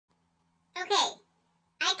Okay,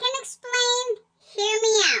 I can explain. Hear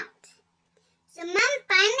me out. So Mom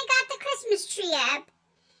finally got the Christmas tree up,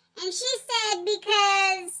 and she said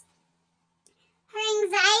because her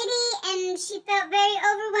anxiety and she felt very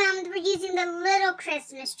overwhelmed with using the little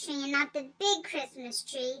Christmas tree and not the big Christmas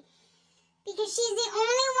tree, because she's the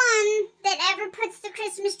only one that ever puts the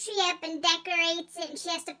Christmas tree up and decorates it, and she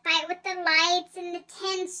has to fight with the lights and the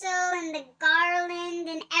tinsel and the garland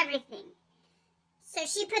and everything. So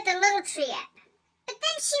she put the little tree up. But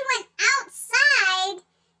then she went outside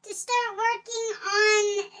to start working on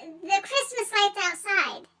the Christmas lights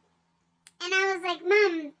outside. And I was like,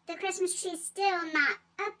 Mom, the Christmas tree's still not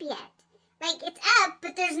up yet. Like, it's up,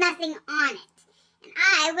 but there's nothing on it. And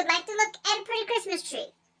I would like to look at a pretty Christmas tree.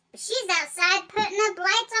 But she's outside putting up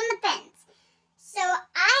lights on the fence. So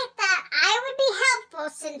I thought I would be helpful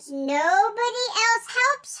since nobody else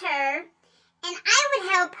helps her. And I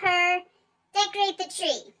would help her decorate the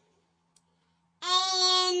tree.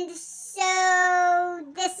 And so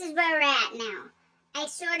this is where we're at now. I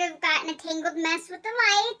sort of got in a tangled mess with the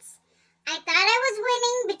lights. I thought I was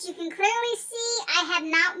winning, but you can clearly see I have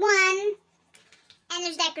not won. And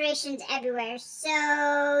there's decorations everywhere. So,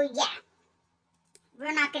 yeah.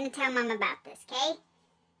 We're not going to tell Mom about this, okay?